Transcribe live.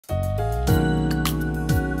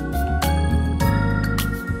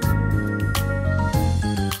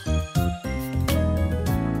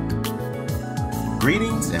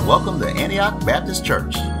Greetings and welcome to Antioch Baptist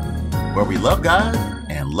Church, where we love God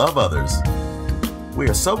and love others. We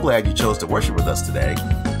are so glad you chose to worship with us today.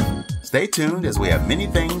 Stay tuned as we have many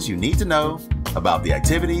things you need to know about the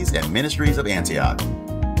activities and ministries of Antioch.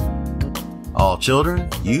 All children,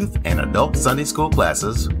 youth, and adult Sunday school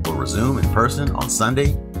classes will resume in person on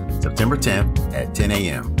Sunday, September 10th at 10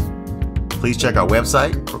 a.m. Please check our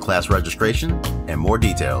website for class registration and more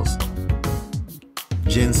details.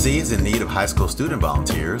 Gen Z is in need of high school student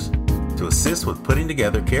volunteers to assist with putting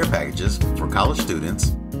together care packages for college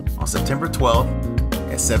students on September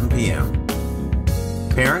 12th at 7 p.m.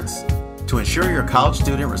 Parents, to ensure your college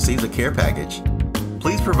student receives a care package,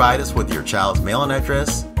 please provide us with your child's mailing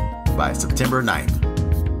address by September 9th.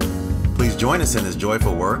 Please join us in this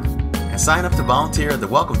joyful work and sign up to volunteer at the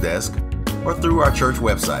welcome desk or through our church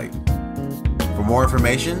website. For more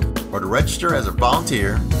information or to register as a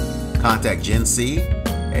volunteer, contact Gen C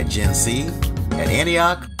at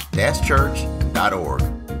genc@antioch-church.org.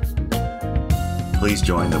 Please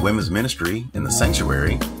join the women's ministry in the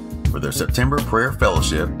sanctuary for their September prayer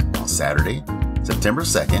fellowship on Saturday, September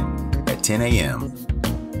 2nd at 10 a.m.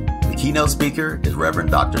 The keynote speaker is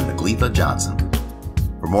Reverend Dr. Nagletha Johnson.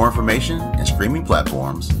 For more information and streaming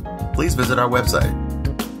platforms, please visit our website.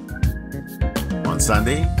 On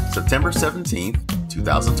Sunday, September 17th,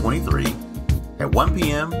 2023, at 1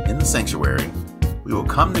 p.m. in the sanctuary, we will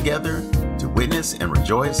come together to witness and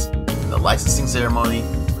rejoice in the licensing ceremony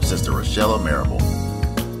for Sister Rochelle Marable.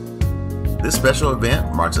 This special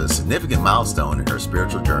event marks a significant milestone in her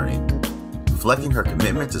spiritual journey, reflecting her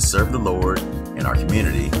commitment to serve the Lord and our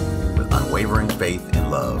community with unwavering faith and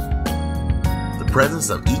love. The presence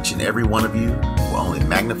of each and every one of you will only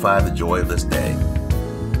magnify the joy of this day.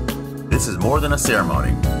 This is more than a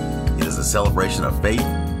ceremony. It is a celebration of faith,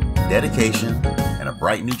 dedication, and a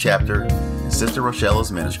bright new chapter in Sister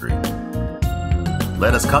Rochelle's ministry.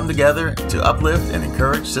 Let us come together to uplift and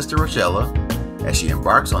encourage Sister Rochelle as she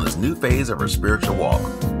embarks on this new phase of her spiritual walk.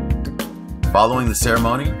 Following the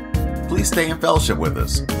ceremony, please stay in fellowship with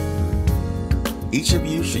us. Each of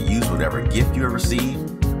you should use whatever gift you have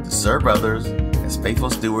received to serve others as faithful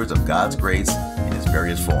stewards of God's grace in its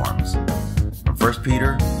various forms. From 1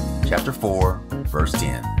 Peter chapter 4, verse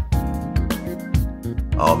 10.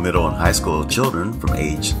 All middle and high school children from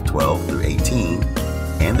age 12 through 18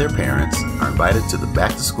 and their parents are invited to the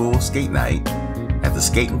back-to-school skate night at the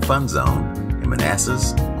Skate and Fun Zone in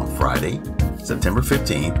Manassas on Friday, September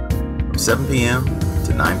 15th from 7 p.m.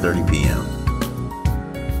 to 9:30 p.m.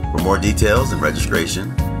 For more details and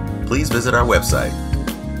registration, please visit our website.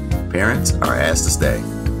 Parents are asked to stay.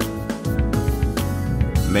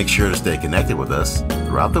 Make sure to stay connected with us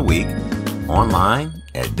throughout the week online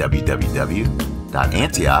at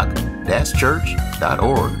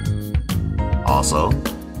www.antioch-church.org. Also,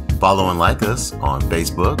 follow and like us on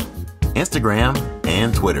Facebook, Instagram,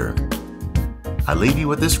 and Twitter. I leave you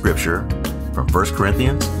with this scripture from 1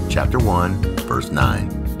 Corinthians chapter 1, verse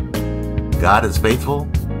 9. God is faithful,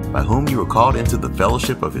 by whom you were called into the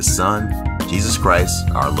fellowship of his Son, Jesus Christ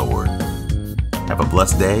our Lord. Have a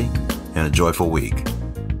blessed day and a joyful week.